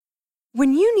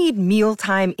When you need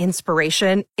mealtime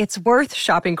inspiration, it's worth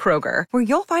shopping Kroger, where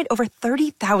you'll find over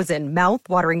 30,000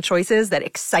 mouth-watering choices that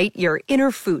excite your inner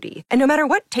foodie. And no matter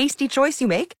what tasty choice you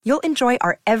make, you'll enjoy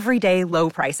our everyday low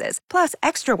prices, plus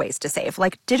extra ways to save,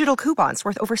 like digital coupons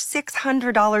worth over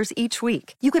 $600 each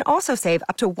week. You can also save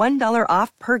up to $1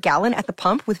 off per gallon at the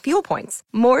pump with fuel points.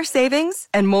 More savings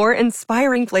and more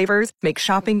inspiring flavors make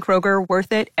shopping Kroger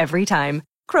worth it every time.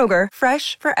 Kroger,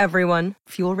 fresh for everyone.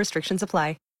 Fuel restrictions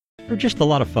apply. They're just a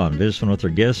lot of fun visiting with our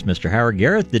guest, Mr. Howard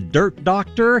Garrett, the Dirt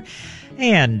Doctor,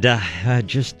 and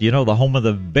just, the home of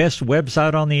the best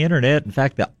website on the internet. In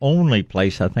fact, the only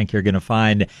place I think you're going to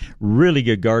find really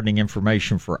good gardening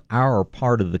information for our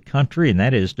part of the country, and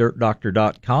that is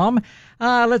dirtdoctor.com.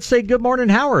 Let's say good morning,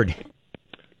 Howard.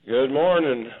 Good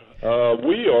morning.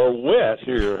 We are wet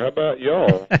here. How about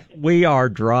y'all? We are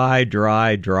dry.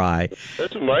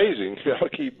 That's amazing. I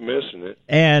keep missing it.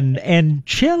 And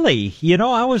chilly.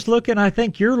 I was looking, I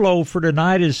think your low for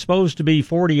tonight is supposed to be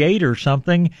 48 or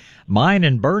something. Mine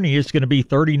and Bernie is going to be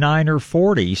 39 or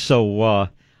 40. So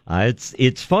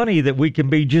it's funny that we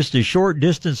can be just a short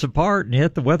distance apart and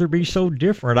yet the weather be so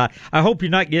different. I hope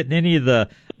you're not getting any of the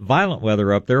violent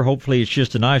weather up there. Hopefully it's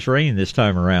just a nice rain this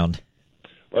time around.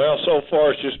 Well, so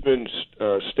far it's just been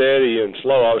steady and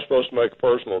slow. I was supposed to make a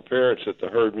personal appearance at the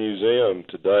Herd Museum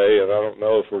today, and I don't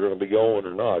know if we're going to be going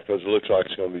or not because it looks like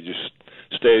it's going to be just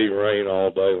steady rain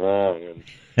all day long, and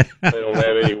they don't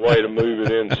have any way to move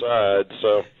it inside.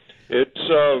 So it's,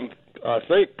 I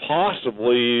think,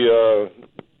 possibly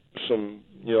some,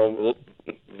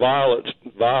 violent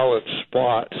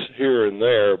spots here and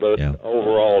there, but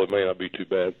overall it may not be too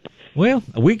bad. Well,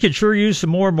 we could sure use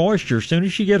some more moisture. As soon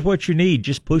as you get what you need,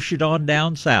 just push it on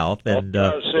down south. And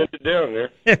I'll send it down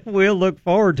there. We'll look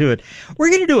forward to it. We're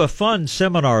going to do a fun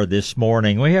seminar this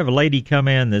morning. We have a lady come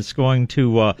in that's going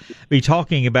to be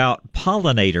talking about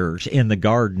pollinators in the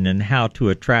garden and how to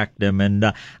attract them. And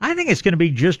I think it's going to be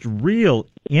just real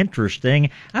interesting.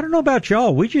 I don't know about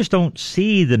y'all. We just don't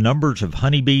see the numbers of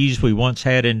honeybees we once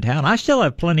had in town. I still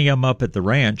have plenty of them up at the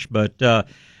ranch, but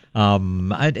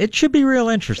it should be real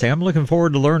interesting. I'm looking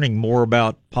forward to learning more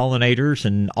about pollinators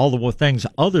and all the things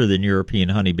other than European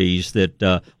honeybees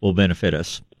that will benefit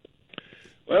us.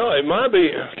 Well, it might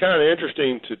be kind of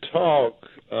interesting to talk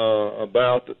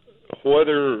about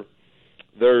whether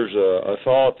there's a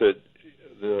thought that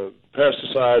the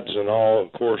pesticides and all,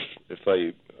 of course, if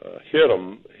they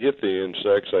hit the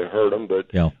insects, they hurt them.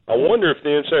 But I wonder if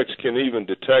the insects can even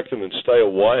detect them and stay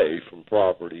away from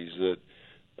properties that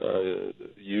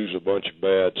use a bunch of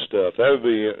bad stuff. That would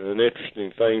be an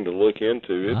interesting thing to look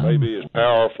into. It may be as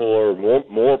powerful or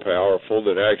more powerful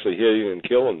than actually hitting and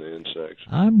killing the insects.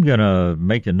 I'm going to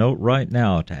make a note right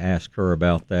now to ask her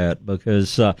about that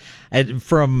because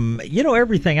from,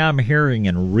 everything I'm hearing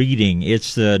and reading,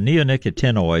 it's the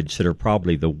neonicotinoids that are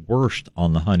probably the worst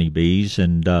on the honeybees.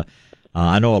 And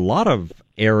I know a lot of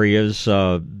areas,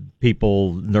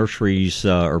 nurseries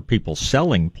or people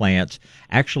selling plants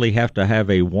actually have to have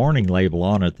a warning label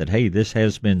on it that, hey, this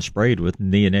has been sprayed with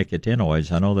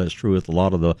neonicotinoids. I know that's true with a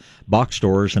lot of the box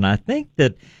stores, and I think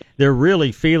that they're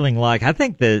really feeling like, I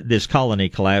think that this colony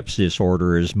collapse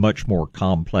disorder is much more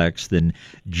complex than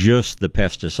just the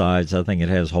pesticides. I think it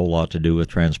has a whole lot to do with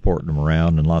transporting them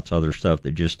around and lots of other stuff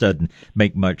that just doesn't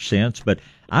make much sense. But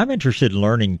I'm interested in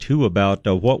learning, too, about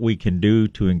what we can do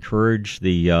to encourage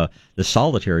the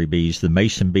solitary bees, the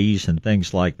mason bees and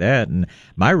things like that. And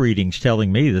my reading's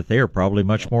telling me that they are probably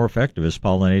much more effective as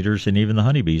pollinators than even the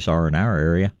honeybees are in our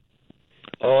area.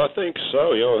 Oh, I think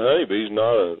so. The honeybee's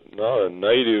not a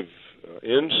native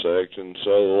insect, and so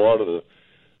a lot of the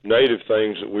native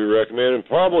things that we recommend, and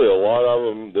probably a lot of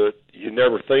them that you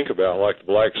never think about, like the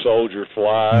black soldier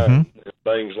fly and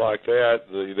things like that,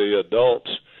 the adults,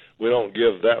 we don't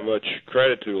give that much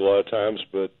credit to a lot of times,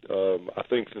 but I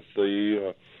think that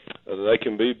they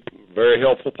can be very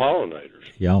helpful pollinators.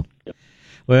 Yeah.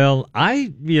 Well,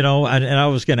 and I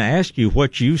was going to ask you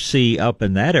what you see up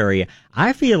in that area.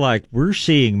 I feel like we're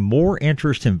seeing more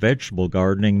interest in vegetable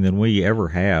gardening than we ever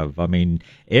have. I mean,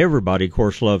 everybody, of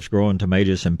course, loves growing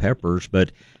tomatoes and peppers,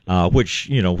 but which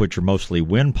are mostly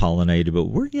wind pollinated. But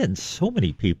we're getting so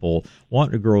many people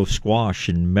wanting to grow squash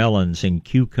and melons and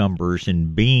cucumbers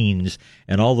and beans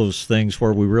and all those things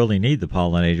where we really need the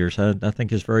pollinators. I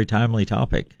think it's a very timely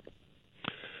topic.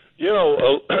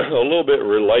 A little bit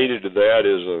related to that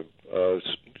is a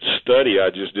study I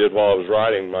just did while I was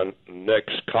writing my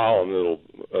next column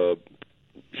that'll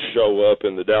show up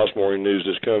in the Dallas Morning News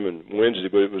this coming Wednesday,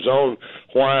 but it was on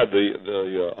why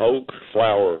the oak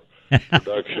flower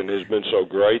production has been so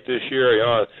great this year.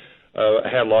 I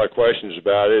had a lot of questions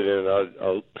about it,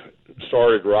 and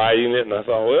started writing it, and I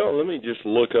thought, well, let me just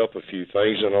look up a few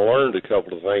things, and I learned a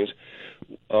couple of things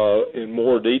in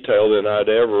more detail than I'd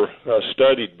ever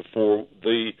studied before.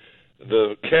 The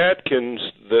catkins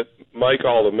that make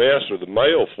all the mess are the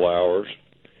male flowers,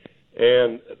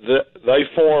 and they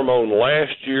form on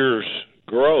last year's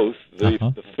growth.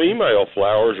 The female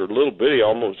flowers are little bitty,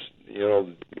 almost,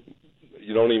 you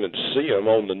don't even see them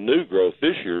on the new growth,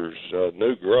 this year's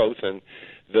new growth, and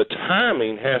the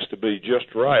timing has to be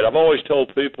just right. I've always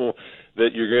told people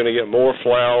that you're going to get more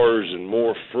flowers and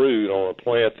more fruit on a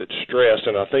plant that's stressed,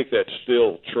 and I think that's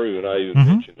still true, and I even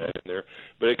mentioned that in there.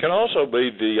 But it can also be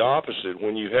the opposite.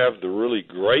 When you have the really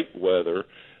great weather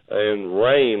and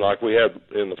rain like we had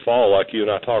in the fall, like you and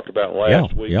I talked about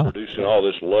last week, producing all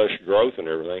this lush growth and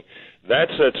everything, that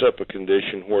sets up a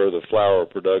condition where the flower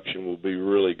production will be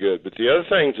really good. But the other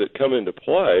things that come into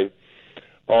play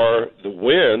are the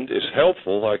wind is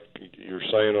helpful, like you're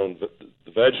saying on the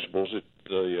vegetables.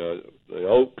 The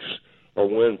oaks are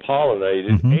wind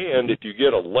pollinated, and if you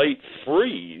get a late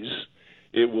freeze,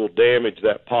 it will damage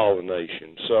that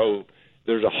pollination. So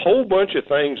there's a whole bunch of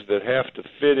things that have to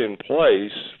fit in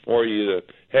place for you to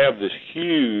have this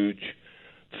huge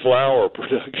flower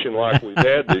production like we've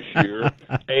had this year,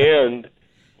 and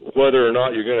whether or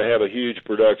not you're going to have a huge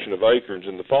production of acorns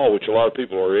in the fall, which a lot of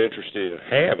people are interested in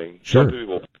having. Sure. Some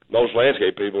people, most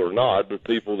landscape people are not, but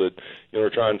people that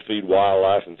are trying to feed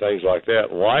wildlife and things like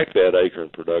that like that acorn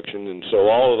production. And so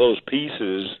all of those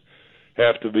pieces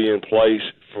have to be in place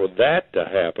for that to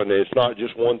happen. It's not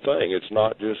just one thing. It's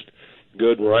not just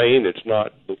good rain. It's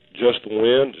not just the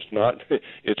wind.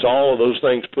 It's all of those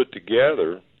things put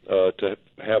together to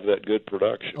have that good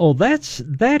production. Oh,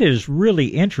 that is really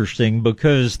interesting,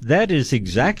 because that is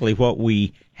exactly what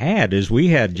we had. Is we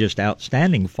had just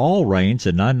outstanding fall rains,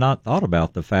 and I'd not thought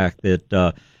about the fact that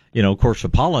of course the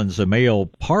pollen's a male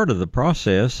part of the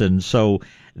process, and so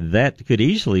that could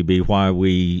easily be why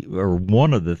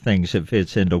one of the things that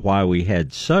fits into why we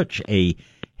had such a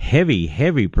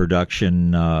heavy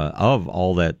production of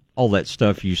all that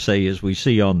stuff you say as we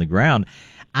see on the ground.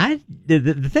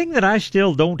 The thing that I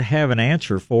still don't have an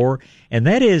answer for, and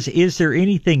that is there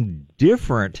anything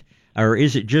different, or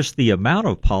is it just the amount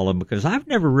of pollen? Because I've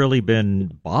never really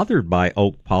been bothered by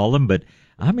oak pollen, but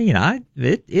I mean,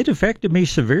 it affected me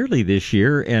severely this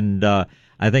year, and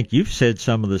I think you've said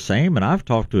some of the same, and I've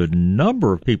talked to a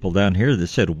number of people down here that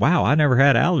said, wow, I never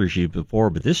had allergies before,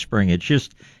 but this spring it's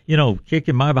just,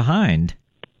 kicking my behind.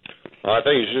 I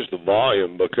think it's just the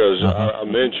volume, because I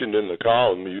mentioned in the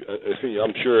column,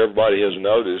 I'm sure everybody has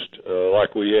noticed,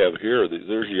 like we have here, that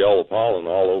there's yellow pollen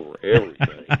all over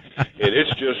everything. And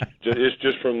it's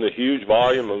just from the huge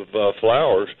volume of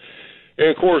flowers. And,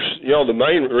 of course, the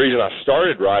main reason I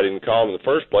started writing the column in the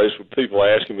first place was people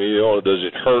asking me, does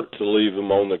it hurt to leave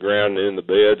them on the ground and in the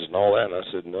beds and all that? And I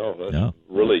said, no, that's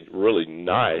really, really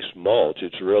nice mulch.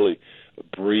 It's really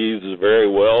breathes very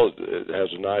well. It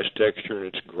has a nice texture,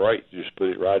 and it's great. Just put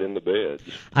it right in the beds.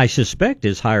 I suspect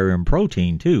it's higher in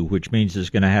protein, too, which means it's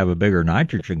going to have a bigger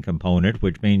nitrogen component,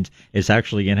 which means it's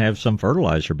actually going to have some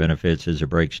fertilizer benefits as it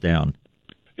breaks down.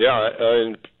 Yeah,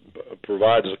 and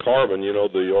provides the carbon,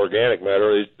 the organic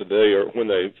matter. When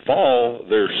they fall,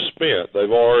 they're spent.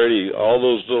 They've already, all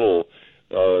those little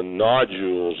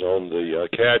nodules on the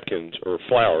catkins, or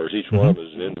flowers, each one of them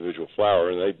is an individual flower,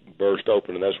 and they burst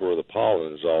open, and that's where the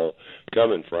pollen is all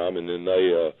coming from. And then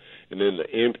the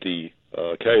empty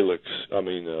calyx,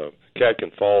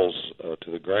 catkin falls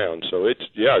to the ground. So it's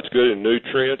good in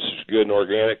nutrients, it's good in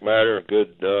organic matter,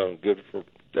 good for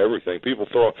everything. People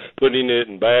putting it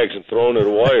in bags and throwing it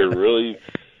away are really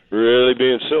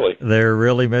being silly. They're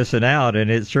really missing out,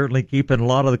 and it's certainly keeping a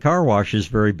lot of the car washes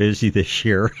very busy this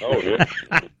year. Oh, yeah.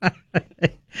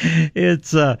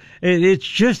 It's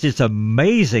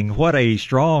amazing what a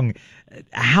strong,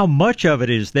 how much of it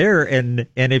is there, and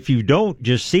if you don't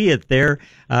just see it there,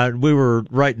 we were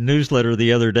writing a newsletter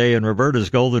the other day, and Roberta's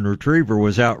golden retriever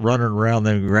was out running around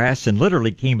the grass and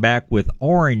literally came back with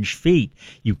orange feet.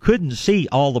 You couldn't see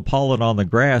all the pollen on the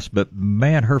grass, but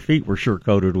man, her feet were sure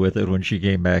coated with it when she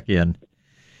came back in.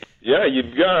 Yeah,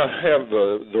 you've got to have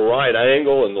the right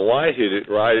angle and the light hit it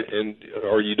right,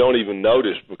 or you don't even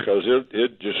notice, because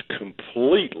it just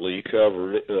completely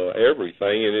covered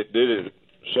everything, and it did it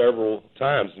several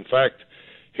times. In fact,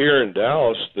 here in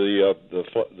Dallas,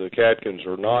 the catkins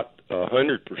are not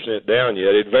 100% down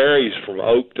yet. It varies from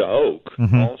oak to oak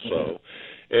also.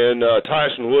 And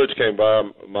Tyson Woods came by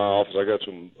my office. I got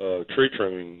some tree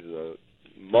trimming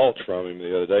mulch from him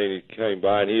the other day, and he came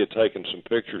by, and he had taken some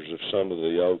pictures of some of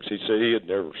the oaks. He said he had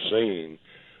never seen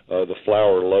the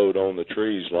flower load on the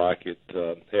trees like it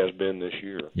has been this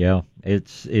year. Yeah,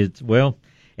 it's well.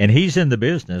 and he's in the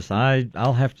business.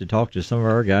 I'll have to talk to some of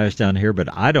our guys down here,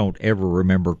 but I don't ever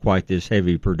remember quite this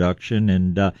heavy production.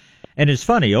 And it's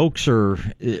funny, oaks are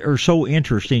so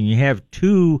interesting. You have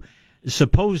two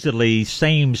supposedly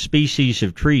same species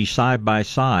of trees side by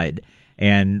side,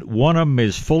 and one of them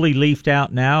is fully leafed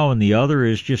out now, and the other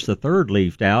is just a third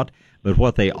leafed out. But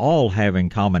what they all have in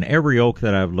common, every oak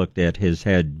that I've looked at has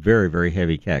had very, very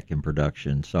heavy catkin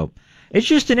production. So it's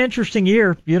just an interesting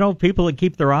year. You know, people that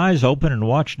keep their eyes open and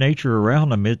watch nature around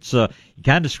them, it's you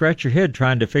kind of scratch your head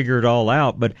trying to figure it all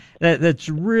out. But that's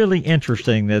really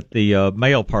interesting that the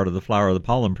male part of the flower, the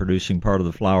pollen-producing part of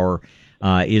the flower,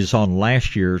 is on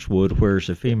last year's wood, whereas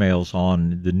the female's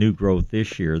on the new growth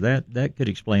this year. That could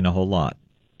explain a whole lot.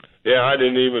 Yeah, I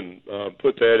didn't even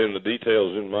put that in the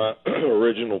details in my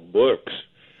original books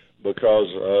because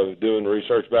of doing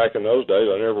research back in those days.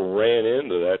 I never ran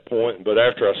into that point. But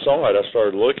after I saw it, I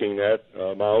started looking at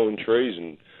my own trees,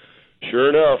 and sure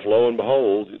enough, lo and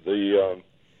behold, the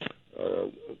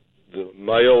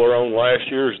male are on last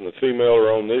year's and the female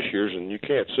are on this year's, and you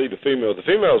can't see the female. The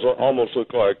females almost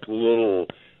look like little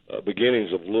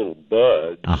beginnings of little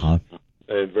buds,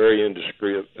 and very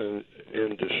indiscreet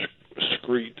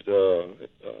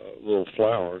little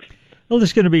flowers. Well,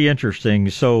 it's going to be interesting.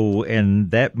 So, and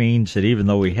that means that even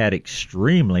though we had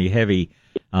extremely heavy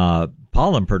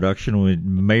pollen production, it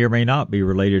may or may not be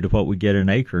related to what we get in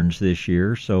acorns this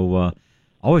year. So,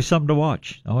 always something to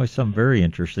watch. Always something very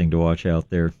interesting to watch out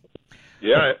there.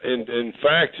 Yeah, and in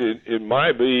fact, it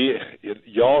might be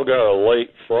y'all got a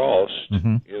late frost,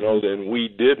 and we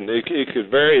didn't. It could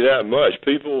vary that much.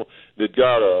 People that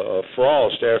got a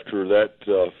frost after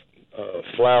that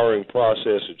flowering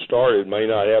process had started may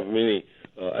not have many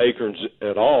acorns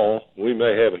at all. We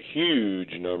may have a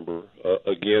huge number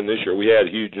again this year. We had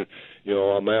a huge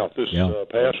amount this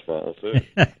past fall too.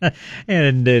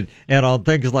 and on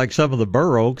things like some of the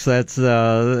bur oaks, that's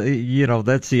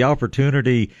that's the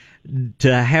opportunity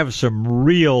to have some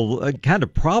real kind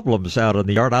of problems out in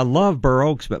the yard. I love bur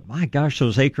oaks, but my gosh,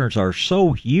 those acorns are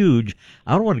so huge.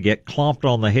 I don't want to get clomped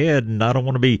on the head, and I don't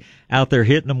want to be out there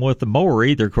hitting them with the mower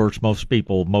either. Of course, most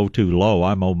people mow too low.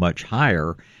 I mow much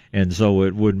higher, and so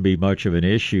it wouldn't be much of an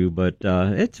issue. But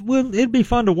it'd be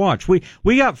fun to watch. We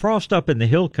got frost up in the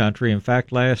hill country. In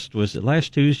fact, last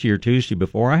Tuesday or Tuesday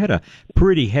before, I had a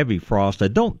pretty heavy frost. I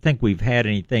don't think we've had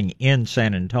anything in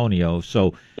San Antonio,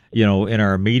 so in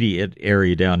our immediate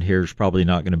area down here is probably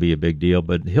not going to be a big deal.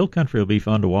 But hill country will be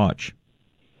fun to watch.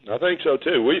 I think so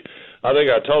too. I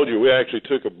think I told you we actually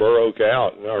took a bur oak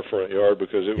out in our front yard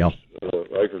because it was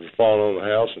acres were falling on the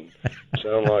house and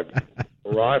sounded like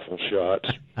rifle shots.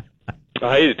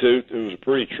 I hated to. It was a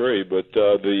pretty tree, but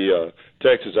the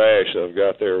Texas ash that I've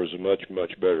got there was a much,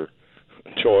 much better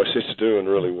choice. It's doing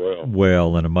really well.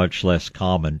 Well, and a much less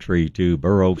common tree too.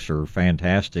 Bur oaks are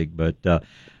fantastic, but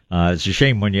it's a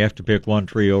shame when you have to pick one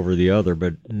tree over the other.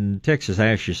 But Texas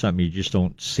ash is something you just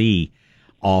don't see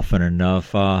often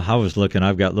enough. I was looking,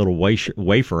 I've got little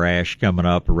wafer ash coming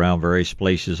up around various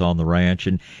places on the ranch,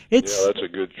 and that's a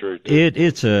good tree too.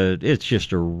 It's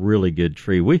just a really good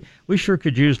tree. We sure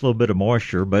could use a little bit of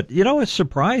moisture, but it's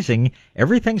surprising.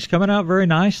 Everything's coming out very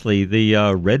nicely.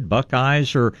 The red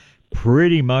buckeyes are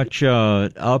pretty much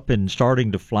up and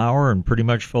starting to flower and pretty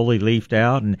much fully leafed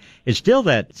out, and it's still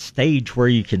that stage where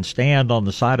you can stand on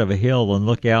the side of a hill and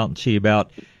look out and see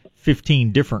about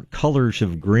 15 different colors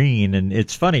of green. And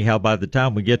it's funny how by the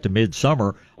time we get to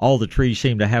midsummer, all the trees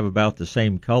seem to have about the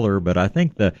same color. But I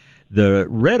think the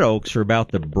red oaks are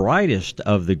about the brightest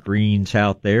of the greens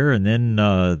out there. And then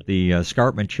the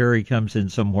escarpment cherry comes in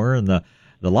somewhere. And the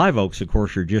live oaks, of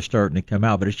course, are just starting to come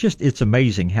out. But it's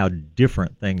amazing how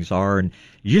different things are. And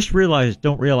you just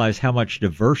don't realize how much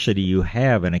diversity you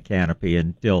have in a canopy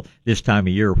until this time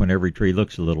of year when every tree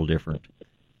looks a little different.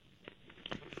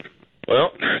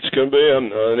 Well, it's going to be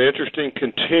an interesting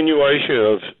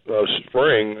continuation of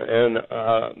spring, and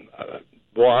I've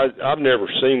never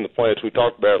seen the plants. We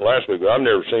talked about it last week, but I've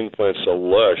never seen the plants so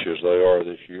lush as they are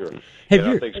this year. I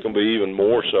think it's going to be even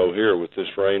more so here with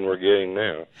this rain we're getting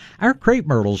now. Our crepe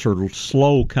myrtles are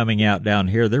slow coming out down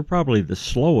here. They're probably the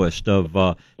slowest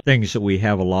of things that we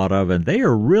have a lot of, and they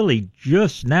are really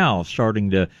just now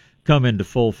starting to come into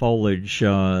full foliage.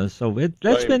 So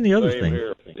that's been the other thing.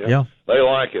 Here. Yeah. They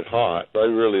like it hot. They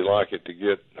really like it to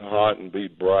get hot and be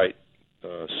bright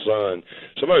sun.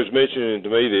 Somebody was mentioning to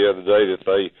me the other day that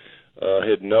they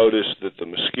had noticed that the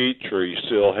mesquite tree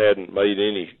still hadn't made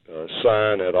any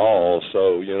sign at all.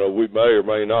 So, we may or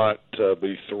may not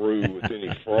be through with any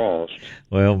frost.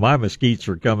 Well, my mesquites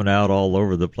are coming out all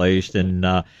over the place, and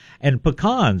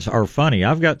pecans are funny.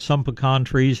 I've got some pecan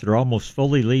trees that are almost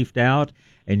fully leafed out,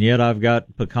 and yet I've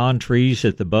got pecan trees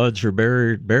that the buds are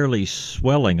barely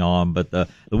swelling on. But the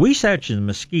Wasatch and the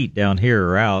mesquite down here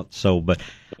are out. So, but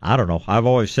I don't know. I've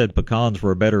always said pecans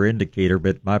were a better indicator,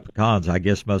 but my pecans, I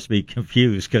guess, must be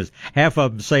confused because half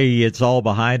of them say it's all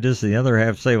behind us, and the other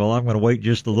half say, well, I'm going to wait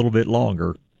just a little bit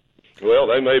longer. Well,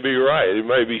 they may be right. It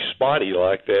may be spotty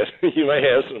like that. You may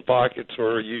have some pockets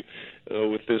where you,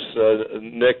 with this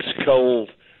next cold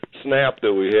snap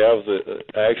that we have, that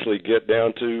actually get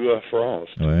down to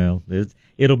frost. Well,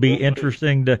 it'll be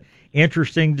interesting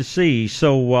to see.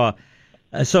 So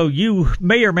you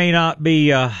may or may not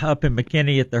be up in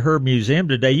McKinney at the Herb Museum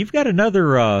today. You've got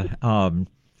another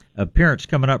appearance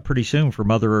coming up pretty soon for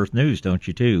Mother Earth News, don't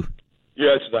you, too?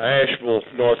 Yeah, it's the Asheville,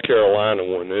 North Carolina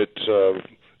one. It's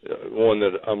one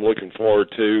that I'm looking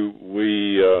forward to.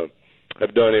 We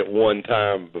have done it one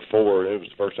time before. It was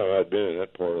the first time I'd been in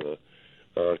that part of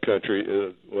the country.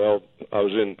 I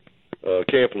was in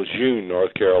Camp Lejeune,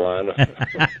 North Carolina.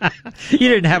 You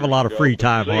didn't have a lot of free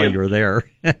time while you were there.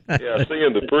 Yeah,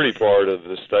 seeing the pretty part of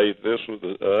the state. This was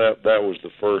that was the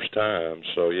first time.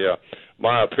 So yeah,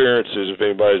 my appearances, if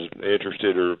anybody's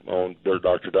interested, are on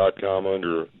dirtdoctor.com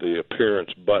under the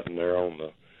appearance button there on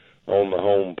the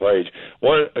home page.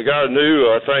 I got a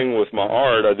new thing with my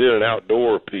art. I did an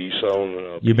outdoor piece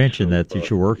on. You mentioned that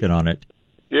you're working on it.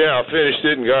 Yeah, I finished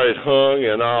it and got it hung,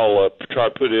 and I'll try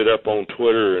to put it up on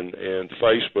Twitter and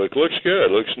Facebook. Looks good.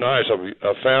 Looks nice.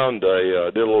 I found did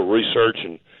a little research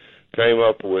and came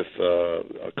up with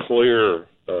a clear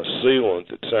sealant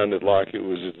that sounded like it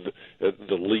was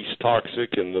the least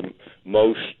toxic and the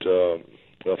most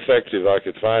effective I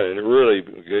could find, and it really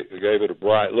gave it a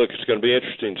bright look. It's going to be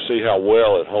interesting to see how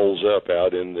well it holds up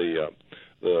out in the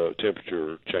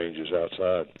temperature changes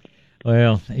outside.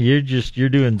 Well, you're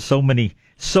doing so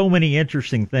many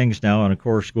interesting things now, and of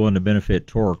course going to benefit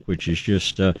Torque, which is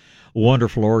just a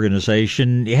wonderful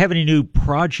organization. Do you have any new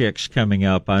projects coming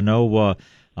up? I know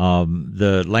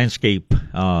the landscape,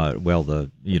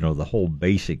 the whole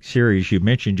basic series. You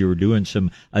mentioned you were doing some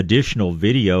additional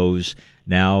videos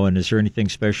now, and is there anything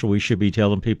special we should be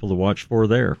telling people to watch for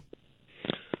there?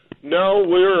 No,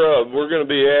 we're going to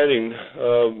be adding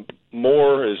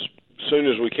more as soon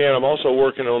as we can. I'm also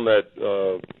working on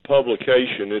that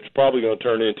publication. It's probably going to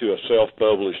turn into a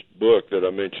self-published book that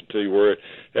I mentioned to you, where it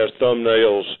has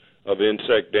thumbnails of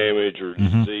insect damage or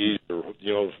disease, or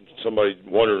somebody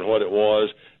wondering what it was,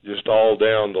 just all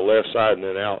down the left side and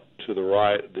then out to the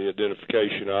right, the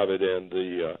identification of it and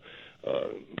the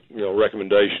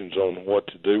recommendations on what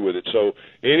to do with it. So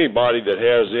anybody that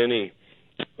has any,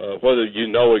 whether you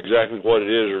know exactly what it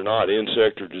is or not,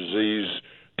 insect or disease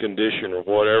condition or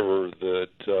whatever that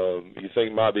you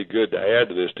think might be good to add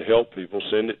to this to help people,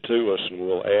 send it to us and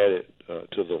we'll add it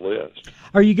to the list.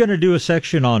 Are you going to do a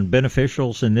section on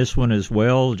beneficials in this one as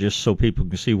well, just so people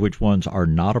can see which ones are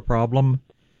not a problem?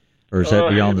 Or is that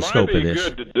beyond the scope of this? It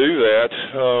might be good to do that.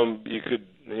 You could,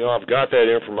 I've got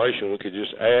that information. We could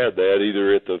just add that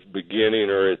either at the beginning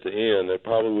or at the end. That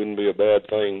probably wouldn't be a bad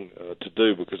thing to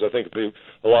do, because I think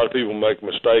a lot of people make a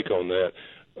mistake on that.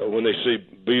 When they see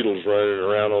beetles running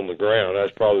around on the ground,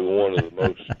 that's probably one of the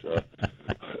most,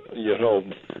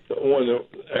 one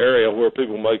area where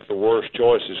people make the worst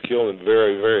choices, killing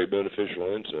very, very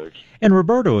beneficial insects. And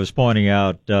Roberto was pointing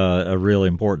out a really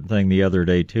important thing the other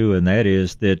day, too, and that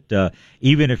is that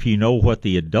even if you know what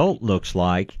the adult looks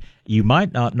like, you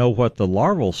might not know what the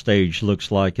larval stage looks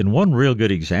like. And one real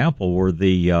good example were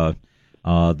the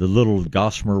little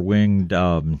gossamer-winged,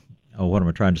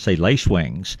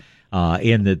 lacewings.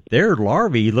 In that their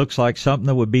larvae looks like something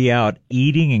that would be out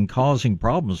eating and causing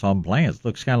problems on plants.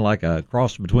 Looks kind of like a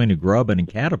cross between a grub and a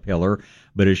caterpillar,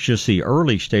 but it's just the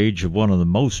early stage of one of the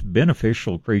most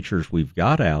beneficial creatures we've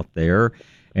got out there.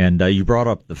 And you brought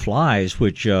up the flies,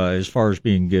 which as far as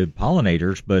being good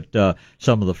pollinators, but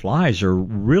some of the flies are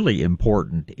really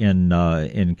important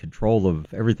in control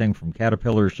of everything from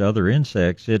caterpillars to other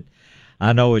insects.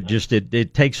 I know it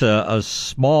takes a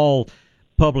small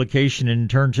publication and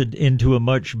turns it into a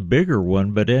much bigger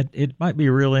one, but it might be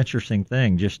a real interesting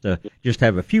thing just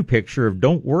have a few picture of,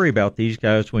 don't worry about these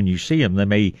guys when you see them. They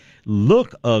may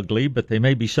look ugly, but they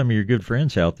may be some of your good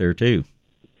friends out there too.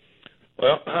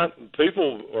 Well,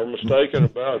 people are mistaken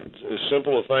about as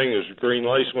simple a thing as green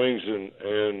lacewings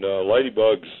and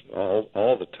ladybugs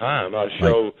all the time. I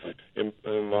show in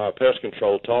my pest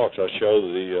control talks, I show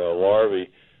the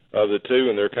larvae of the two,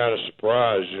 and they're kind of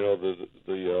surprised.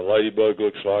 The ladybug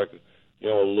looks like a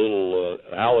little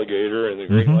alligator, and the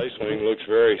green lacewing looks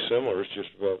very similar.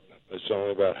 It's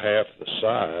only about half the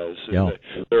size. Yeah.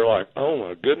 They're like, oh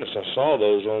my goodness, I saw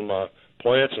those on my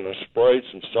plants and I sprayed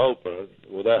some soap. And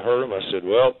will that hurt them? I said,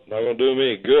 well, not going to do them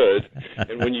any good.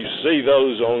 And when you see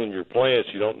those on your plants,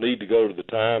 you don't need to go to the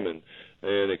time and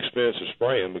expense of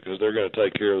spraying, because they're going to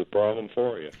take care of the problem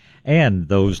for you. And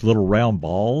those little round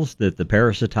balls that the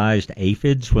parasitized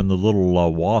aphids, when the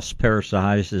little wasp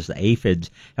parasitizes the aphids,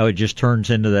 how it just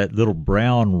turns into that little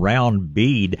brown round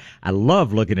bead. I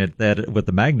love looking at that with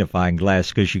the magnifying glass,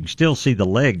 because you can still see the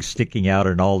legs sticking out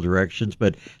in all directions,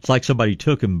 but it's like somebody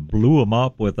took and blew them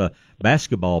up with a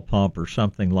basketball pump or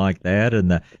something like that. And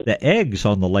the eggs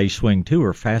on the lacewing, too,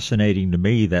 are fascinating to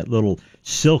me, that little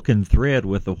silken thread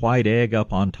with the white egg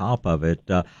up on top of it.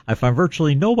 I find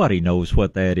virtually nobody knows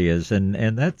what that is, and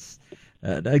that's,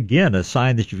 again, a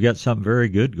sign that you've got something very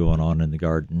good going on in the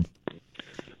garden.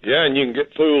 Yeah, and you can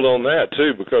get fooled on that,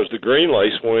 too, because the green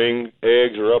lacewing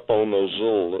eggs are up on those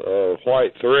little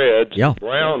white threads. Yeah. The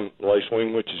brown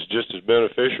lacewing, which is just as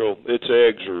beneficial, its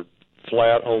eggs are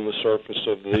flat on the surface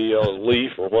of the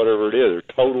leaf or whatever it is. They're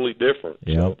totally different.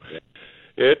 Yeah.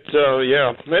 So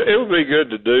it would be good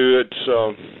to do.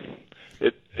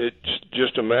 It's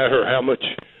just a matter of how much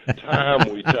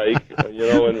time we take, and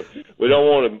we don't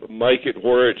want to make it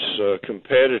where it's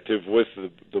competitive with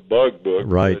the bug book.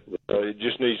 Right. But, it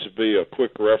just needs to be a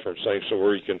quick reference thing, so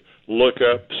where you can look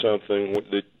up something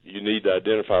that you need to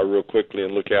identify real quickly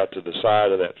and look out to the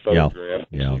side of that photograph.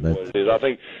 Yeah, and see what it is. I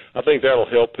think that'll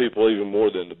help people even more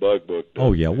than the bug book does.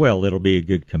 Oh, yeah. Well, it'll be a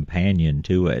good companion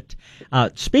to it.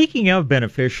 Speaking of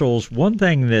beneficials, one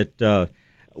thing that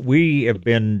we have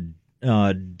been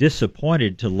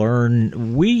disappointed to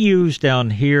learn, we use down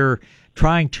here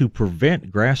trying to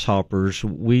prevent grasshoppers.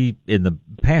 In the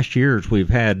past years, we've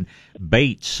had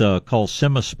baits called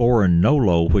Semaspore and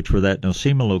Nolo, which were that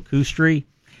Nosema lacustri,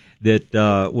 that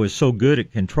was so good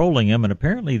at controlling them, and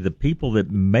apparently the people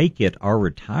that make it are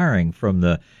retiring from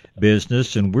the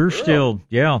business, and we're still,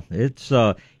 it's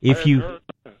the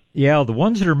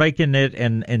ones that are making it,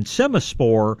 and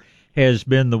Semaspore has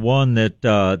been the one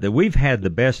that we've had the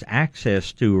best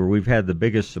access to, or we've had the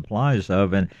biggest supplies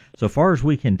of, and so far as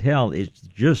we can tell, it's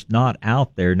just not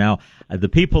out there. Now, the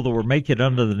people that were making it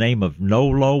under the name of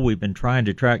Nolo, we've been trying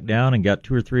to track down and got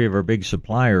 2 or 3 of our big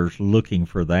suppliers looking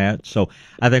for that. So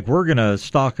I think we're going to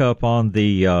stock up on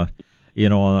the, what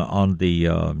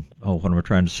am I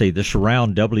trying to say, the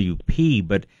Surround WP,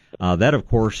 but that, of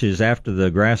course, is after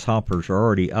the grasshoppers are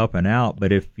already up and out.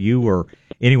 But if you or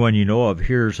anyone you know of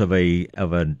hears of a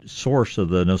source of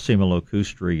the Nosema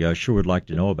lacustri, I sure would like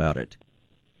to know about it.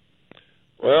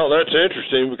 Well, that's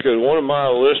interesting, because one of my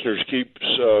listeners keeps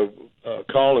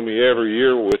calling me every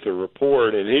year with a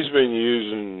report, and he's been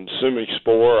using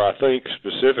Semaspore, I think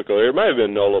specifically. It may have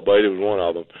been Nolo Beta was one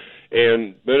of them,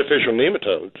 and beneficial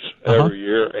nematodes every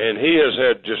year, and he has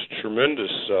had just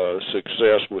tremendous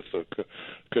success with the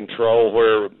control,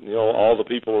 where all the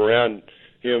people around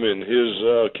him in his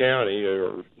county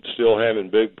are still having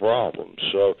big problems.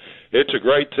 So it's a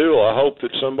great tool. I hope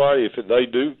that somebody, if they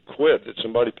do quit, that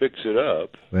somebody picks it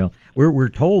up. Well, we're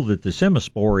told that the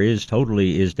Semaspore is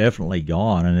definitely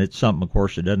gone, and it's something, of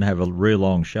course, that doesn't have a real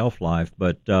long shelf life,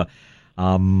 but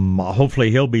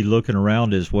hopefully he'll be looking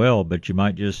around as well. But you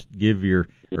might just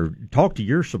talk to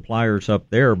your suppliers up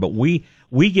there. But we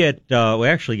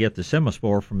actually get the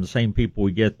Semaspore from the same people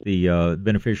we get the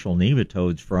beneficial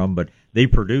nematodes from, but they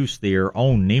produce their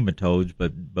own nematodes,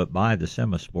 but buy the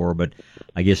Semaspore. But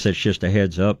I guess that's just a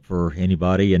heads up for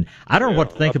anybody. And I don't know what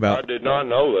to think about. I did not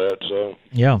know that, so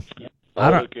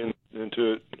I'll look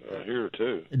into it here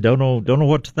too. Don't know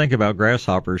what to think about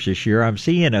grasshoppers this year. I'm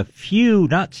seeing a few,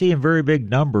 not seeing very big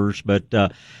numbers, but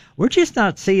we're just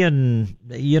not seeing,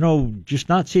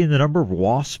 the number of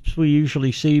wasps we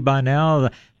usually see by now.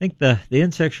 I think the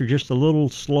insects are just a little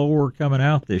slower coming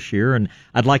out this year, and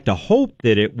I'd like to hope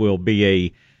that it will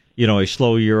be a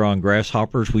slow year on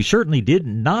grasshoppers. We certainly did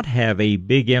not have a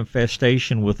big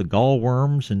infestation with the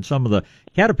gallworms and some of the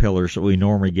caterpillars that we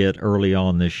normally get early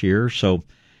on this year, so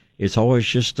it's always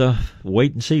just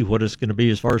wait and see what it's going to be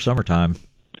as far as summertime.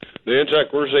 The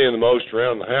insect we're seeing the most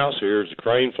around the house here is the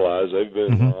crane flies. They've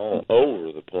been all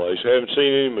over the place. Haven't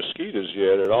seen any mosquitoes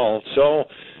yet at all. So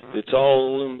it's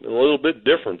all a little bit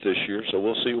different this year. So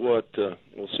we'll see what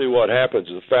happens.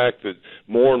 The fact that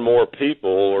more and more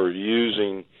people are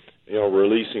using,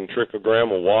 releasing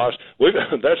trichogramma wasps.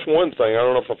 That's one thing. I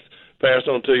don't know if I've passed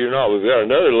on to you or not. We've got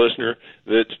another listener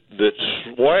that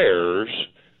swears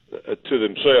to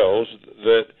themselves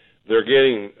that they're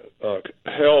getting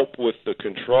help with the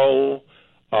control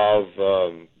of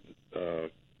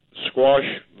squash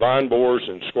vine borers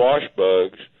and squash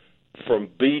bugs from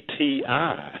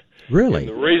BTI. Really? And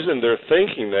the reason they're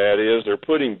thinking that is they're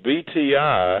putting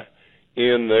BTI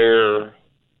in their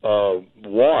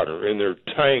water, in their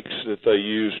tanks that they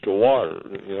use to water,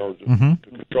 to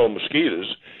control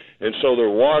mosquitoes. And so they're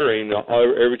watering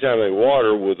every time they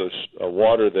water with a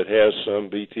water that has some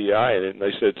BTI in it. And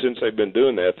they said since they've been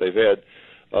doing that, they've had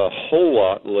a whole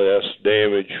lot less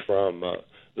damage from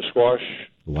the squash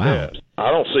pest.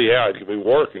 I don't see how it could be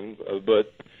working,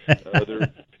 but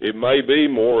it may be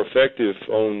more effective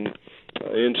on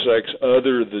insects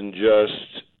other than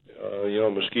just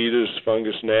mosquitoes,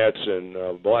 fungus gnats,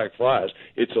 and black flies.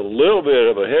 It's a little bit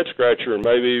of a head scratcher and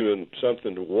maybe even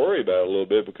something to worry about a little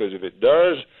bit, because if it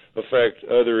does affect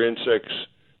other insects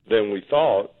than we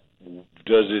thought,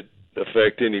 does it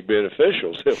affect any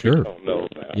beneficials that we don't know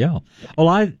about? Yeah.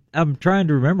 Well, I'm trying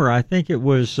to remember. I think it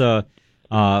was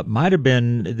might have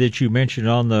been that you mentioned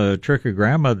on the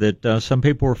Trichogramma that some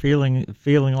people were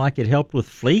feeling like it helped with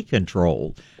flea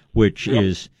control, which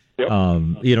is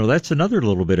that's another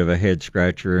little bit of a head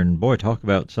scratcher. And boy, talk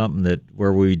about something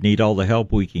where we need all the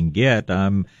help we can get.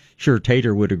 I'm sure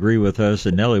Tater would agree with us,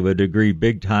 and Nellie would agree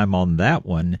big time on that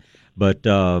one. But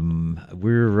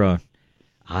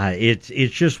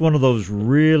it's just one of those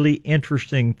really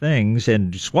interesting things.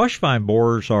 And squash vine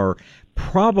borers are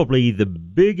probably the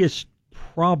biggest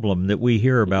problem that we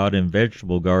hear about in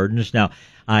vegetable gardens. Now,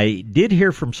 I did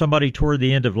hear from somebody toward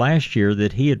the end of last year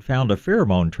that he had found a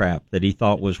pheromone trap that he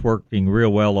thought was working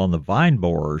real well on the vine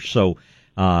borers. So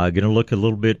going to look a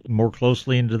little bit more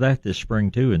closely into that this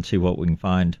spring, too, and see what we can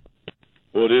find.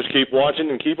 We'll just keep watching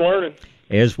and keep learning.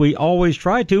 As we always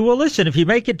try to. Well, listen, if you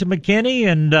make it to McKinney,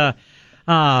 and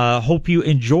hope you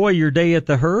enjoy your day at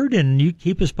the herd, and you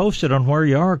keep us posted on where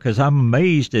you are, because I'm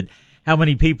amazed at how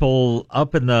many people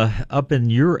up in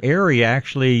your area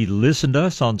actually listen to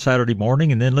us on Saturday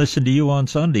morning and then listen to you on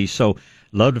Sunday. So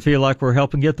love to feel like we're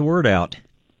helping get the word out.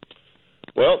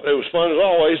 Well, it was fun as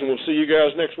always, and we'll see you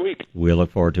guys next week. We'll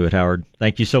look forward to it, Howard.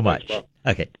 Thank you so much. Thanks,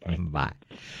 okay, bye.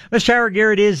 Mr. Howard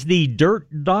Garrett is the Dirt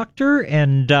Doctor,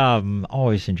 and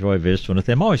always enjoy visiting with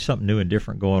him. Always something new and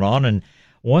different going on, and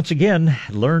once again,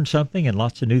 learn something and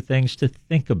lots of new things to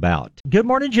think about. Good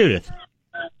morning, Judith.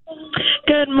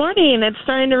 Good morning. It's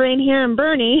starting to rain here in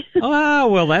Bernie. Oh,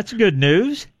 well, that's good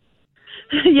news.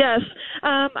 Yes.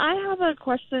 I have a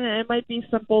question, and it might be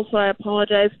simple, so I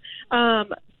apologize.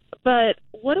 But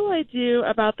what do I do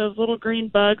about those little green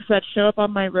bugs that show up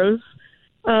on my roses,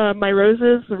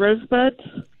 the rosebuds?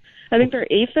 I think they're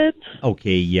aphids.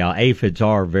 Okay, yeah, aphids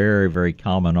are very, very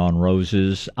common on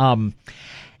roses.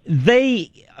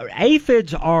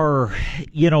 Aphids are,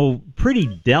 pretty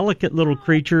delicate little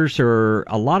creatures. There are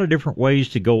a lot of different ways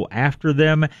to go after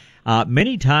them.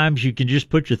 Many times you can just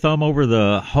put your thumb over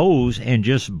the hose and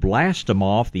just blast them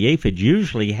off. The aphid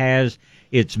usually has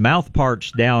its mouth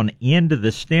parts down into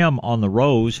the stem on the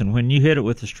rose, and when you hit it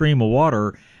with a stream of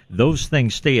water, those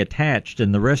things stay attached,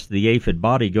 and the rest of the aphid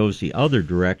body goes the other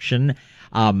direction.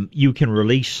 You can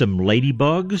release some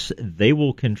ladybugs. They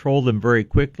will control them very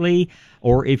quickly.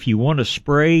 Or if you want to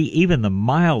spray even the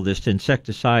mildest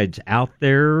insecticides out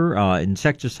there,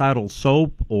 insecticidal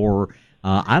soap, or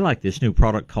I like this new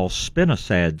product called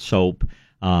Spinosad soap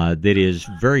that is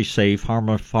very safe,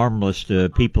 harmless to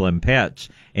people and pets,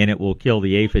 and it will kill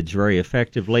the aphids very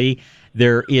effectively.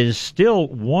 There is still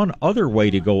one other way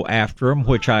to go after them,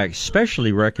 which I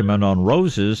especially recommend on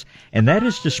roses, and that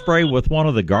is to spray with one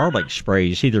of the garlic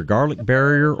sprays, either garlic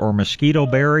barrier or mosquito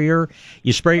barrier.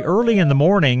 You spray early in the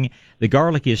morning. The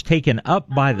garlic is taken up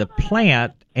by the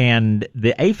plant, and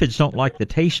the aphids don't like the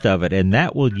taste of it, and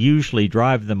that will usually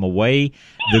drive them away.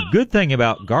 The good thing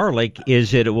about garlic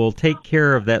is that it will take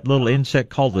care of that little insect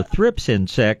called the thrips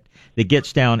insect that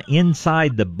gets down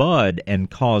inside the bud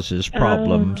and causes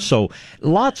problems. So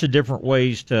lots of different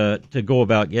ways to go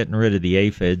about getting rid of the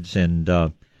aphids. And,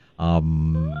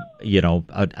 again,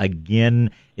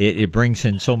 it brings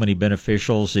in so many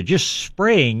beneficials. Just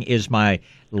spraying is my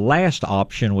last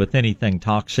option with anything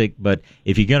toxic. But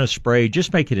if you're going to spray,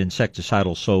 just make it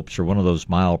insecticidal soaps or one of those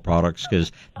mild products,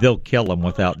 because they'll kill them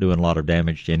without doing a lot of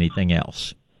damage to anything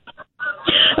else.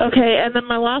 Okay, and then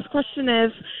my last question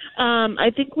is,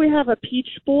 I think we have a peach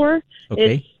borer.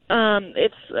 Okay.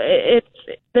 It's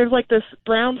there's like this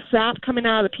brown sap coming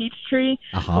out of the peach tree.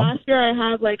 Uh-huh. Last year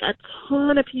I had like a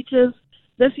ton of peaches.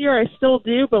 This year I still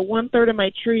do, but 1/3 of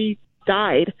my tree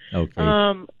died. Okay.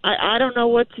 I don't know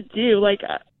what to do. Like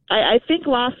I think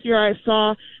last year I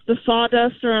saw the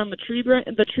sawdust around the tree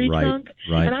Right, trunk,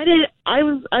 right. and I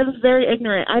was very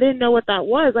ignorant. I didn't know what that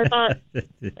was. I thought,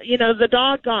 the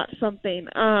dog got something,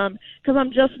 because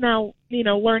I'm just now,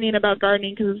 learning about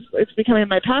gardening because it's becoming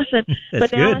my passion.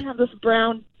 That's but now good. I have this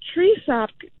brown tree sap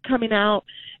coming out,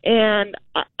 and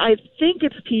I think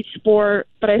it's peach spore,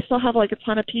 but I still have like a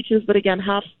ton of peaches. But again,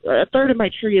 a third of my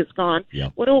tree is gone. Yeah.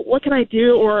 What can I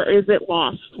do, or is it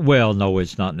lost? Well, no,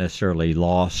 it's not necessarily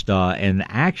lost. And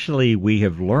actually, we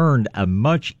have learned a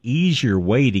much easier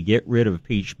way to get rid of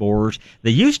peach borers.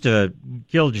 They used to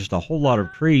kill just a whole lot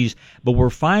of trees, but we're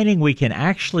finding we can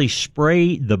actually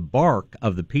spray the bark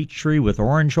of the peach tree with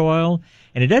orange oil.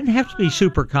 And it doesn't have to be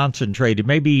super concentrated,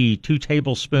 maybe 2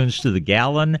 tablespoons to the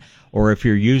gallon, or if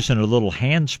you're using a little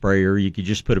hand sprayer, you could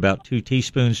just put about 2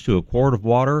 teaspoons to a quart of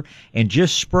water and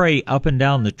just spray up and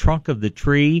down the trunk of the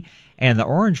tree, and the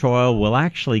orange oil will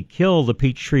actually kill the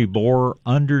peach tree borer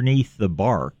underneath the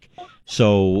bark.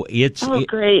 So it's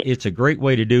a great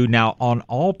way to do. Now, on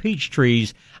all peach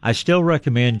trees, I still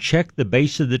recommend check the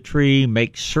base of the tree,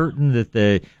 make certain that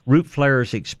the root flare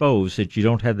is exposed, that you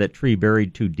don't have that tree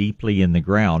buried too deeply in the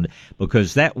ground,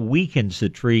 because that weakens the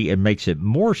tree and makes it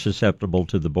more susceptible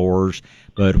to the borers.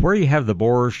 But where you have the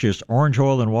borers, just orange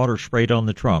oil and water sprayed on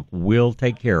the trunk will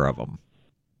take care of them.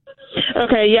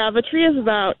 Okay, yeah, the tree is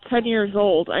about 10 years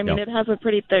old. I mean, Yep. It has a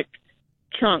pretty thick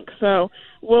trunk, so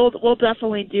we'll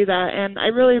definitely do that. And I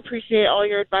really appreciate all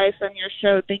your advice on your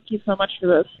show. Thank you so much for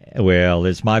this. Well,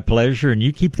 it's my pleasure, and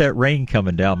you keep that rain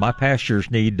coming down. My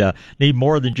pastures need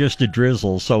more than just a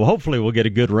drizzle, so hopefully we'll get a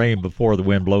good rain before the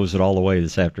wind blows it all away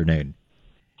this afternoon.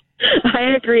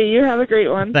 I agree. You have a great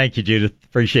one. Thank you, Judith.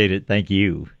 Appreciate it. Thank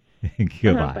you.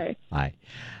 Goodbye. Bye. Bye.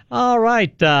 All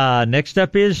right. Next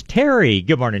up is Terry.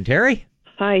 Good morning, Terry.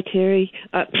 Hi, Terry.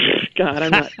 God,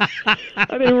 I'm not.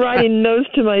 I've been writing notes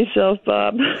to myself,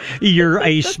 Bob. You're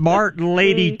a smart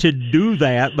lady to do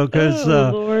that because,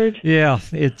 Lord. Yeah,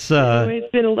 it's. Anyway,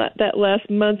 it's been that last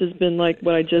month has been like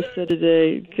what I just said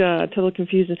today. God, total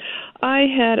confusion. I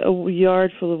had a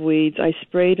yard full of weeds. I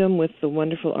sprayed them with the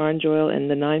wonderful orange oil and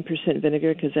the 9%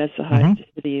 vinegar because that's the high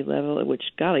acidity level. Which,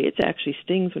 golly, it actually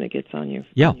stings when it gets on your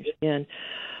skin.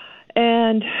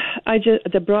 And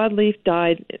the broadleaf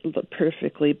died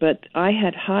perfectly, but I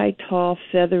had high, tall,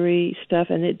 feathery stuff,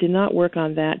 and it did not work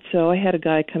on that. So I had a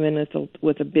guy come in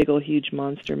with a big old huge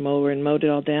monster mower and mowed it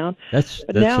all down. That's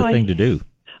the thing to do.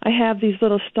 I have these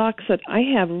little stalks that I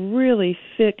have really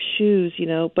thick shoes,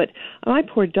 but my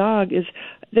poor dog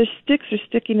their sticks are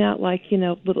sticking out like,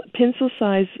 little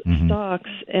pencil-sized stalks,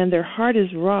 and they're hard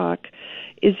as rock.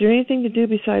 Is there anything to do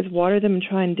besides water them and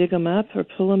try and dig them up or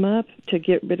pull them up to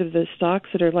get rid of the stalks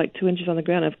that are like 2 inches on the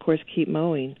ground? And of course, keep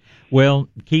mowing. Well,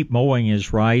 keep mowing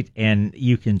is right, and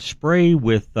you can spray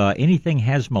with anything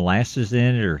has molasses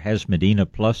in it or has Medina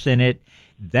Plus in it.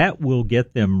 That will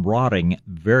get them rotting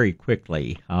very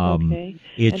quickly. Okay.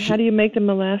 And how do you make the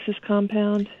molasses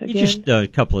compound again? Just a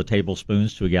couple of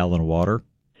tablespoons to a gallon of water.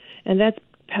 And that's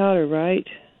powder, right?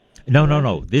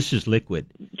 No. This is liquid.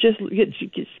 Just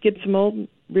get some old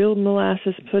real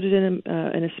molasses, put it in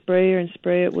a sprayer, and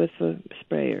spray it with a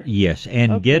sprayer. Yes,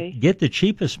 and get the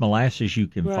cheapest molasses you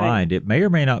can find. It may or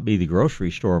may not be the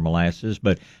grocery store molasses,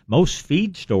 but most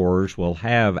feed stores will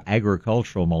have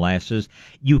agricultural molasses.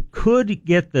 You could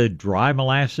get the dry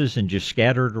molasses and just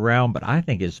scatter it around, but I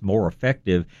think it's more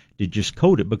effective to just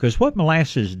coat it, because what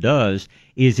molasses does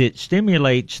is it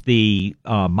stimulates the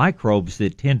microbes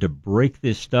that tend to break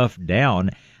this stuff down.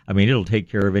 I mean, it'll take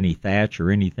care of any thatch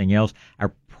or anything else.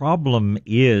 Our problem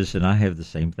is, and I have the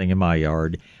same thing in my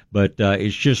yard, but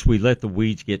it's just we let the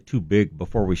weeds get too big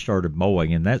before we started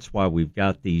mowing, and that's why we've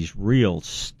got these real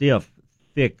stiff,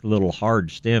 thick little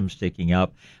hard stems sticking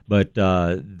up. But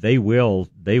they will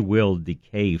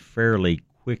decay fairly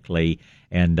quickly.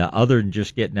 And other than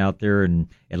just getting out there and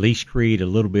at least create a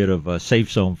little bit of a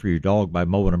safe zone for your dog by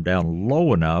mowing them down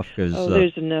low enough.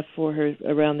 There's enough for her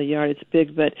around the yard. It's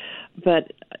big, but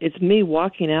it's me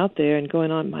walking out there and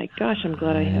going on, my gosh, I'm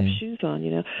glad I have shoes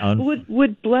on,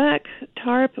 Would black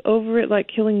tarp over it, like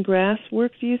killing grass,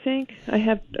 work, do you think? I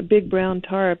have a big brown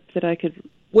tarp that I could...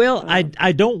 Well,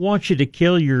 I don't want you to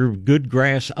kill your good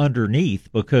grass underneath,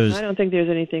 because... I don't think there's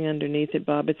anything underneath it,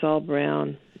 Bob. It's all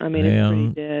brown. I mean, it's pretty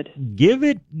dead. Give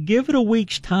it a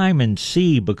week's time and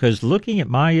see, because looking at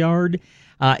my yard,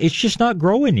 it's just not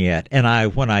growing yet.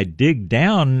 And when I dig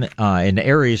down in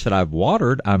areas that I've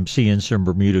watered, I'm seeing some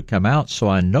Bermuda come out, so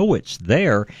I know it's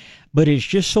there. but it's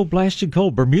just so blasted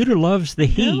cold. Bermuda loves the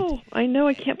heat. No, I know.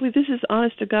 I can't believe this is,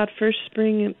 honest to God, first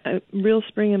spring, real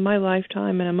spring in my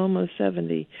lifetime, and I'm almost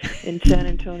 70 in San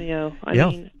Antonio. I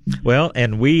mean, well,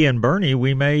 and we in Bernie,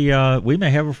 we may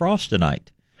have a frost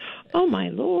tonight. Oh my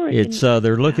Lord! It's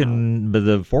they're looking. But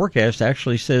the forecast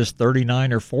actually says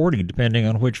 39 or 40, depending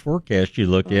on which forecast you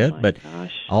look at. But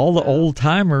all the old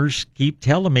timers keep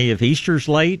telling me if Easter's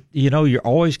late, you're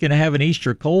always going to have an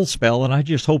Easter cold spell, and I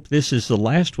just hope this is the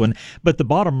last one. But the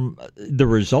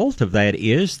result of that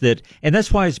is that, and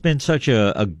that's why it's been such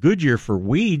a good year for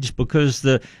weeds, because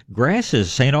the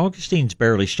grasses, St. Augustine's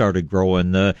barely started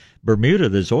growing. The Bermuda,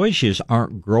 the zoysias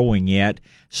aren't growing yet,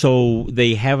 so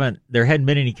there hadn't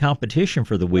been any competition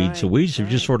for the weeds. The weeds have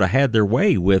just sort of had their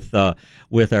way with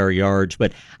our yards.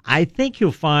 But I think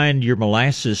you'll find your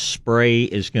molasses spray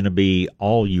is going to be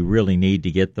all you really need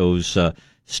to get those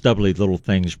stubbly little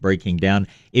things breaking down.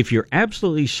 If you're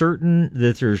absolutely certain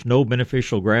that there's no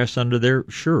beneficial grass under there,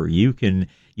 sure, you can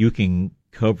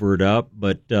cover it up,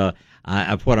 but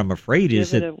what I'm afraid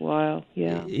is that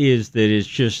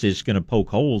it's going to poke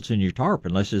holes in your tarp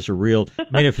unless it's a real. I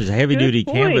mean, if it's a heavy duty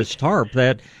canvas tarp,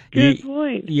 Good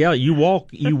point. Yeah, you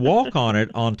walk on it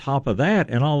on top of that,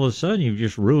 and all of a sudden you've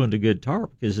just ruined a good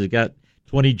tarp because it's got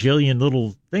 20 jillion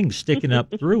little things sticking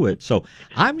up through it. So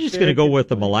I'm just going to go with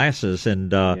the molasses,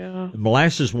 and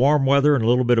molasses, warm weather, and a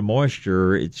little bit of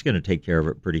moisture. It's going to take care of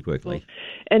it pretty quickly.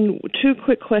 And two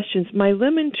quick questions. My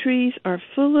lemon trees are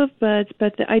full of buds,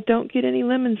 but I don't get any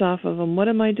lemons off of them. What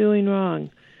am I doing wrong?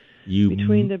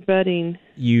 Between the budding.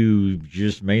 You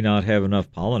just may not have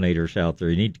enough pollinators out there.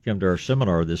 You need to come to our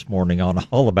seminar this morning on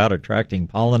all about attracting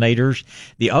pollinators.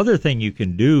 The other thing you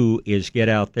can do is get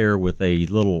out there with a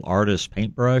little artist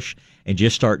paintbrush and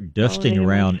just start dusting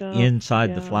around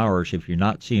inside the flowers if you're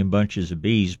not seeing bunches of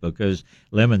bees, because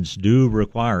lemons do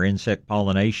require insect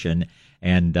pollination.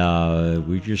 And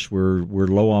we're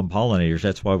low on pollinators.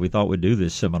 That's why we thought we'd do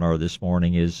this seminar this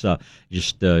morning, is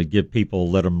just give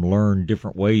people, let them learn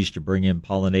different ways to bring in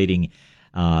pollinating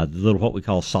the little, what we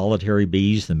call solitary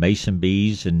bees, the mason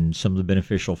bees, and some of the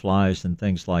beneficial flies and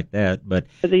things like that. But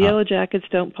the yellow jackets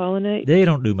don't pollinate? They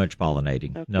don't do much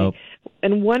pollinating. Okay. No.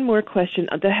 And one more question.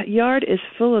 The yard is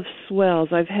full of swells.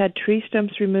 I've had tree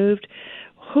stumps removed.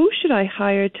 Who should I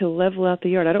hire to level out the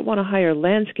yard? I don't want to hire a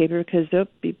landscaper because they'll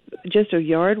be just a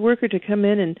yard worker to come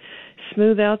in and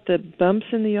smooth out the bumps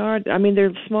in the yard. I mean, there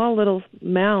are small little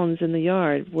mounds in the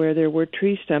yard where there were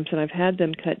tree stumps, and I've had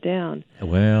them cut down.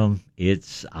 Well,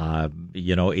 it's,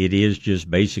 it is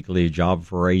just basically a job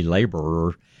for a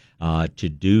laborer to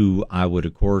do. I would,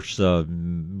 of course,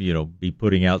 be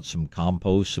putting out some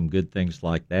compost, some good things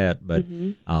like that. But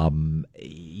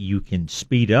you can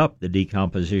speed up the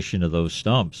decomposition of those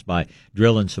stumps by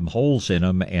drilling some holes in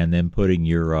them and then putting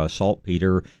your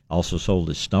saltpeter, also sold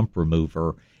as stump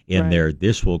remover, in there.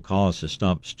 This will cause the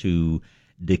stumps to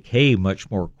decay much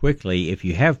more quickly. If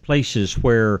you have places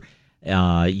where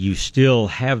you still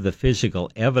have the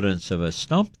physical evidence of a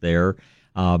stump there,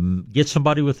 get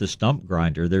somebody with a stump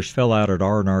grinder. There's a fellow out at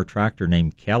R&R Tractor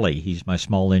named Kelly. He's my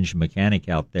small engine mechanic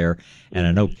out there, and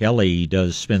I know Kelly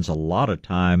spends a lot of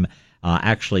time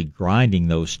actually grinding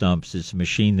those stumps. It's a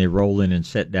machine they roll in and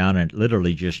set down, and it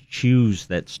literally just chews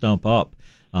that stump up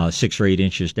 6 or 8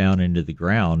 inches down into the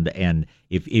ground. And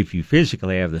if you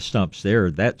physically have the stumps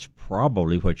there, that's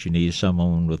probably what you need, is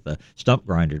someone with a stump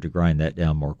grinder to grind that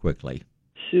down more quickly.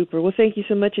 Super. Well, thank you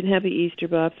so much, and happy Easter,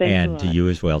 Bob. Thanks a lot. And to you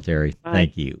as well, Terry. Bye.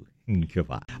 Thank you.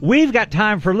 Goodbye. We've got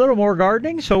time for a little more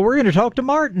gardening, so we're going to talk to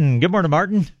Martin. Good morning,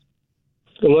 Martin.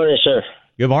 Good morning, sir.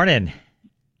 Good morning.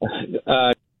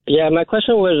 My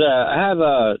question was, I have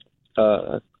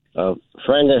a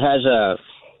friend that has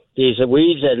these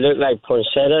weeds that look like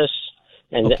poinsettias,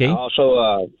 and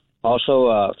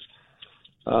also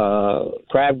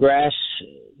crabgrass.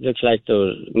 Looks like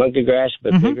those monkey grass,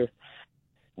 but bigger.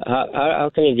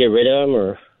 How can you get rid of them?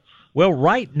 Or? Well,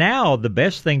 right now, the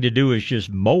best thing to do is just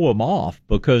mow them off,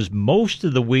 because most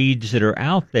of the weeds that are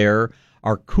out there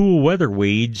are cool weather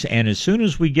weeds, and as soon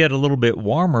as we get a little bit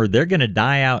warmer, they're going to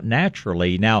die out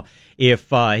naturally. Now, if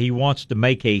he wants to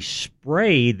make a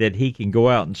spray that he can go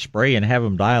out and spray and have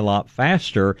them die a lot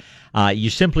faster,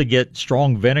 you simply get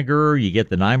strong vinegar. You get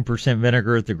the 9%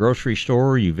 vinegar at the grocery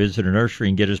store. You visit a nursery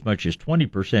and get as much as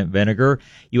 20% vinegar.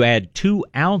 You add 2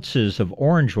 ounces of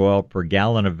orange oil per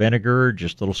gallon of vinegar,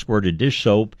 just a little squirt of dish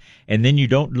soap, and then you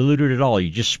don't dilute it at all.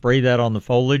 You just spray that on the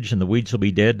foliage, and the weeds will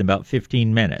be dead in about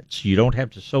 15 minutes. You don't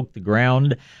have to soak the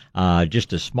ground.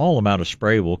 Just a small amount of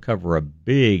spray will cover a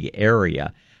big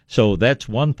area. So that's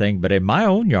one thing. But in my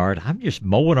own yard, I'm just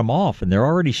mowing them off, and they're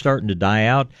already starting to die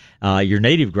out. Your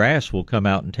native grass will come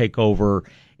out and take over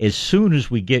as soon as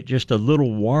we get just a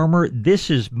little warmer. This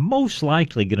is most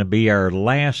likely going to be our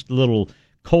last little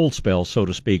cold spell, so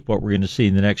to speak, what we're going to see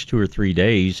in the next 2 or 3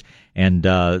 days. And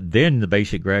then the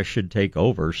basic grass should take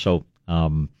over. So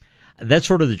that's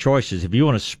sort of the choices. If you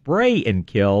want to spray and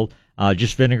kill,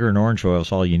 just vinegar and orange oil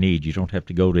is all you need. You don't have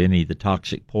to go to any of the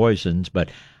toxic poisons. But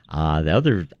the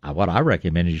other, what I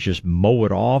recommend is just mow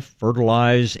it off,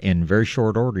 fertilize in very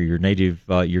short order. Your native,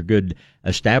 your good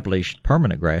established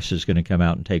permanent grass is going to come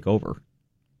out and take over.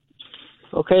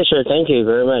 Okay, sir. Thank you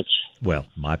very much. Well,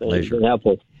 my pleasure. Been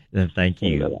helpful. Thank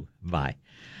you. Bye.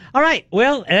 All right.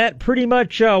 Well, that pretty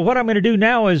much what I'm going to do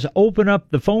now is open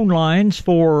up the phone lines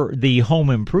for the Home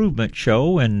Improvement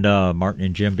Show, and Martin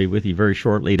and Jim be with you very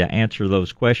shortly to answer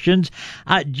those questions.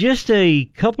 Just a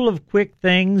couple of quick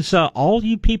things. All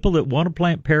you people that want to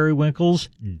plant periwinkles,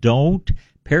 don't.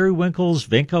 Periwinkles,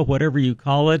 vinca, whatever you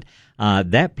call it,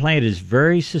 that plant is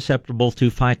very susceptible to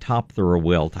Phytophthora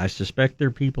wilt. I suspect there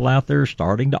are people out there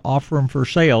starting to offer them for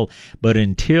sale, but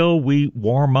until we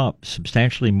warm up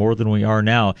substantially more than we are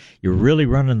now, you're really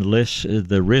running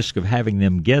the risk of having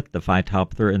them get the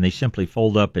Phytophthora, and they simply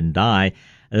fold up and die.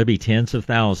 There'll be tens of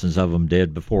thousands of them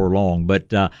dead before long.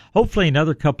 But hopefully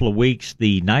another couple of weeks,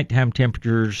 the nighttime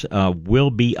temperatures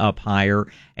will be up higher,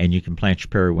 and you can plant your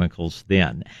periwinkles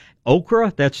then.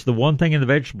 Okra, that's the one thing in the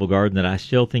vegetable garden that I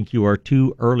still think you are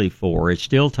too early for. It's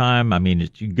still time. I mean,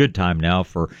 it's a good time now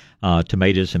for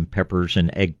tomatoes and peppers and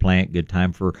eggplant, good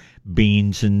time for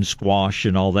beans and squash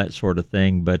and all that sort of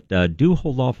thing. But do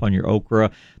hold off on your okra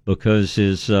because,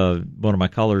 as one of my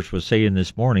callers was saying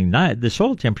this morning, the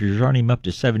soil temperatures aren't even up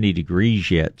to 70 degrees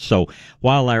yet. So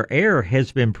while our air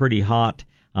has been pretty hot,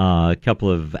 a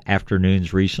couple of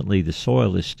afternoons recently, the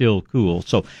soil is still cool.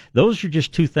 So those are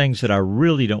just two things that I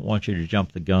really don't want you to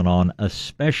jump the gun on,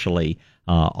 especially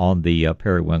on the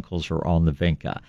periwinkles or on the vinca.